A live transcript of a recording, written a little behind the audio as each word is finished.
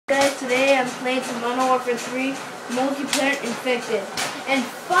Guys, today I'm playing some Mw3 multiplayer infected. And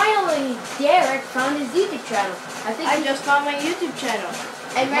finally, Derek found his YouTube channel. I just found my YouTube channel.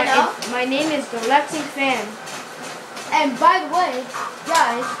 And right now, my name is Relaxing Fan. And by the way,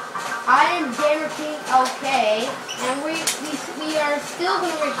 guys, I am Gamer King OK, and we are still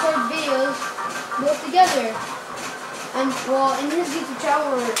going to record videos both together. And well, in his YouTube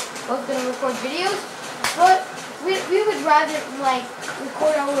channel, we're both going to record videos, but we would rather like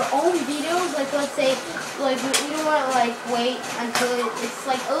record our own videos. Like, let's say, like we don't want to like wait until it's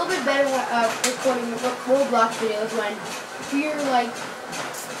like a little bit better recording Roblox videos when we're like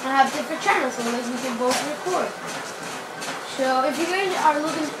have different channels, so like we can both record. So if you guys are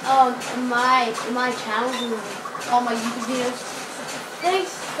looking in my channel, all my YouTube videos,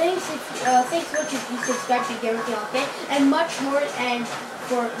 thanks much if you subscribe to Gamer King OK, and much more, and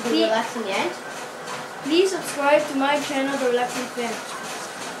for the relaxing end. Please subscribe to my channel, The Relaxing Fan.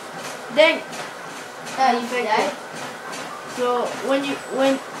 Then, Infected. So when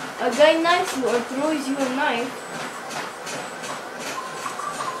a guy knifes you or throws you a knife,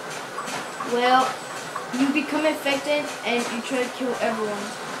 well, you become infected and you try to kill everyone.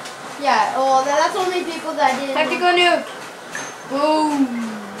 Yeah. Oh, that's only people that didn't. Tactical nuke. Boom.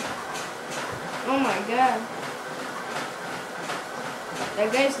 Oh my god.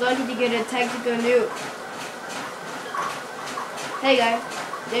 That guy's lucky to get a tactical nuke. Hey guy,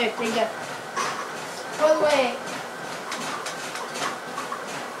 there, take that. By the way,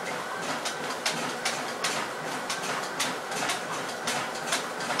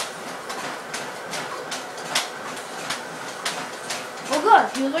 oh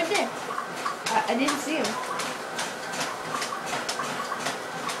god, he was right there. I didn't see him.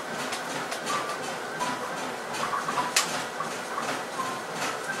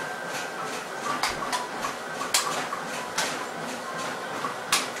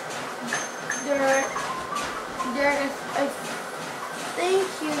 I think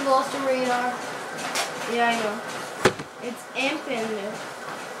you lost the radar. Yeah, I know. It's amping.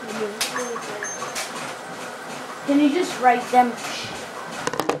 Can you just write them?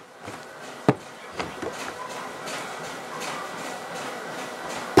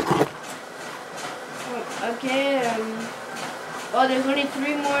 Okay, well, there's only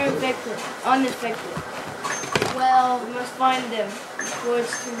 3 more uninfected. Well, we must find them before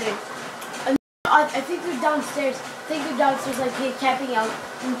it's too late. I think they're downstairs. Like camping out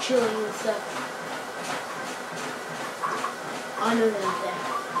and chilling and stuff. I know they're there.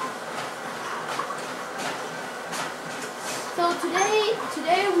 So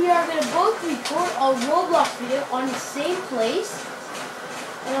today we are gonna both record a Roblox video on the same place.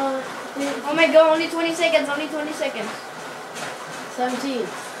 Oh my god, only 20 seconds, 17,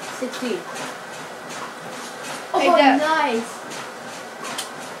 16. Take Oh, that. nice.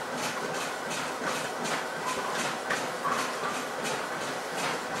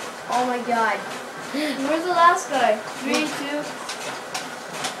 Oh my god. Where's the last guy? 3, 2.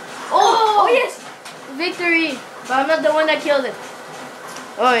 Oh yes! Victory! But I'm not the one that killed him.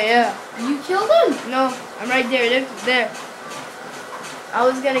 Oh yeah. You killed him? No, I'm right there. Look, there. I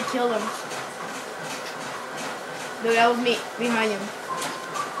was gonna kill him. Look, that was me behind him.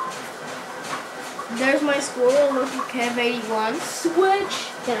 There's my score. Look, Kev 81.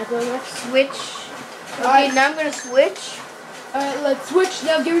 Switch. Can I go next? Switch. Okay, now I'm gonna switch. Alright, let's switch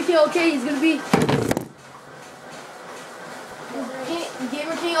now. Gamer King OK is gonna be.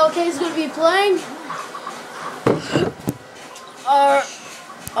 Gamer King OK is gonna be playing.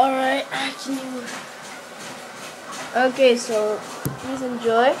 Alright, can you? Okay, so please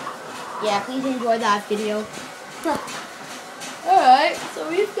enjoy. Yeah, please enjoy that video. Alright, so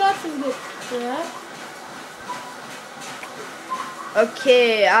we've got some good stuff.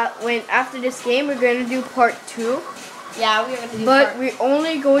 Okay, after this game, we're gonna do part 2. Yeah, we're gonna do. But we're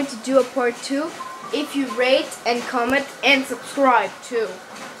only going to do a part 2 if you rate and comment and subscribe too.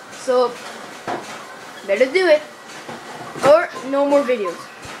 So better do it, or no more videos.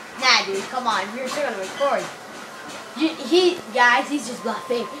 Nah, dude, come on, we're still gonna record. Guys, he's just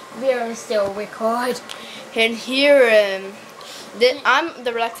bluffing. We're gonna still record. And here, I'm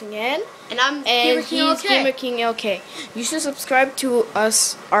the Relaxing Fan, and I'm Gamer King OK. You should subscribe to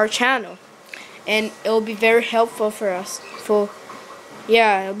our channel, and it'll be very helpful for us.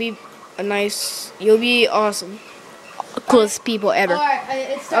 Yeah, it'll be you'll be awesome. Coolest people ever. Alright,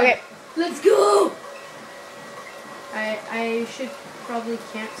 it's time. Okay, let's go. I should probably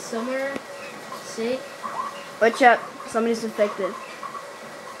camp somewhere safe. Watch out, somebody's infected.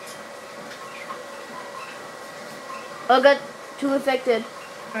 Oh god, 2 infected.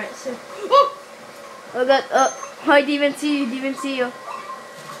 Alright, so. Oh god, I didn't even see you,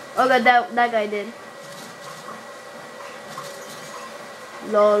 Oh god, that guy did.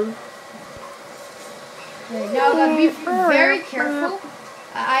 Lol. Okay, now I gotta be very careful.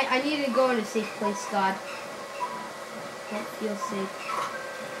 I need to go in a safe place, God. Don't feel safe.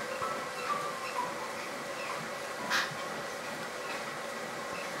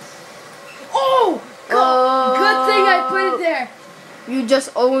 Oh! Good thing I put it there. You just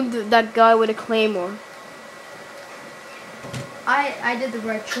owned that guy with a claymore. I did the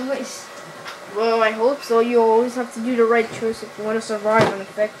right choice. Well, I hope so. You always have to do the right choice if you want to survive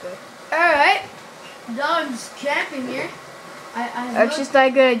unaffected. Alright. Now I'm just camping here. I have That's just not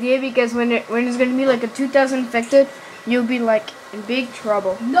a good idea because when there's gonna be like a 2,000 infected, you'll be like in big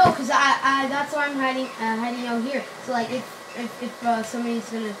trouble. No, because I that's why I'm hiding out here. So like if somebody's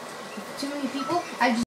gonna, if too many people, I just